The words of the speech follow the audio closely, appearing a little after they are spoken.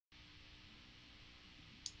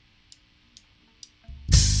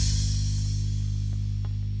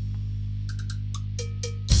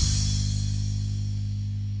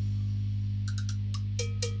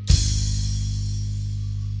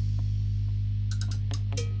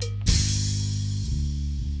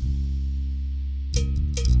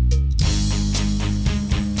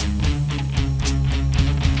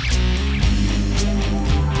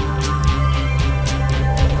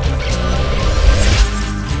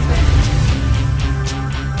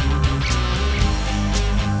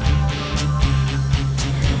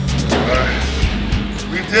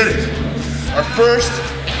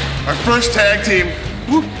first tag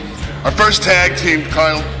team,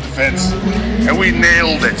 title defense, and we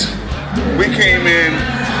nailed it. We came in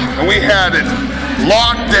and we had it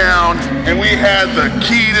locked down, and we had the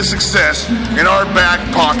key to success in our back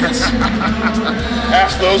pockets.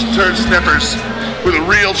 Ask those turd sniffers who the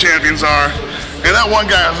real champions are. And that one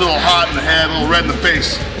guy was a little hot in the head, a little red in the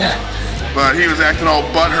face. Yeah. But he was acting all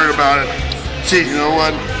butthurt about it. See, you know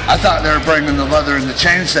what? I thought they were bringing the leather and the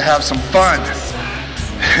chains to have some fun.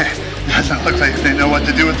 Doesn't look like they know what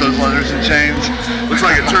to do with those leathers and chains. Looks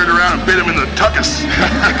like it turned around and bit him in the tuckus.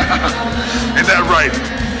 Ain't that right?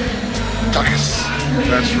 Tuckus.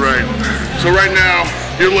 That's right. So right now,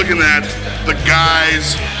 you're looking at the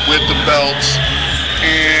guys with the belts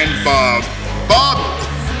and Bob. Bob,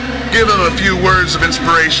 give them a few words of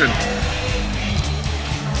inspiration.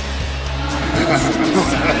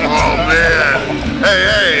 Oh man.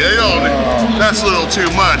 Hey, that's a little too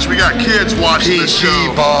much. We got kids watching this show.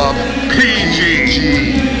 PG, Bob.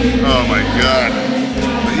 PG. Oh my God.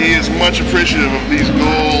 He is much appreciative of these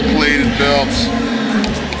gold-plated belts.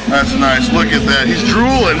 That's nice. Look at that. He's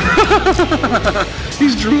drooling.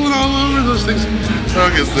 He's drooling all over those things.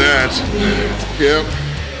 Look at that. Yep.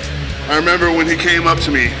 I remember when he came up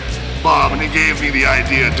to me, Bob, and he gave me the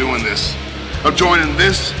idea of doing this, of joining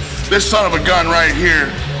this son of a gun right here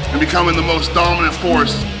and becoming the most dominant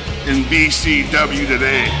force in BCW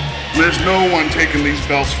today. There's no one taking these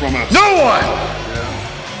belts from us. No one!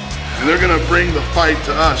 Yeah. And they're gonna bring the fight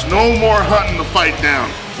to us. No more hunting the fight down.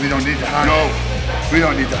 We don't need to hunt. No. We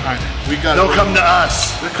don't need to hunt. They'll come to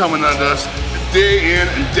us. They're coming at us day in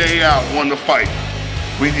and day out, wanting to fight.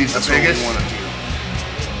 We need the biggest, what we want to do.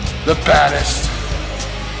 the baddest,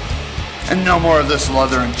 and no more of this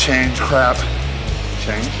leather and change crap.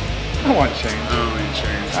 Change? I don't want change. I don't need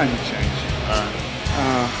change. I need change.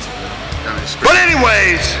 But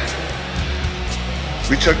anyways,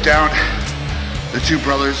 we took down the two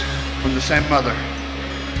brothers from the same mother.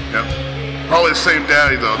 Yep. Probably the same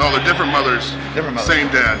daddy though. No, they're different mothers. Different mothers. Same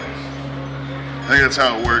dad. I think that's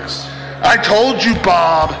how it works. I told you,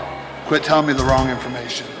 Bob. Quit telling me the wrong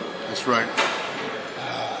information. That's right.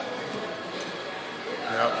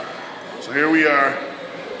 Yep. So here we are,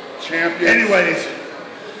 champions. Anyways,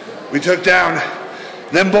 we took down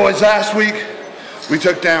them boys last week. We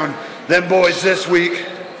took down them boys this week.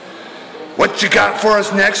 What you got for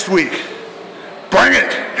us next week? Bring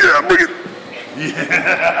it. Yeah, bring it.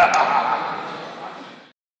 Yeah.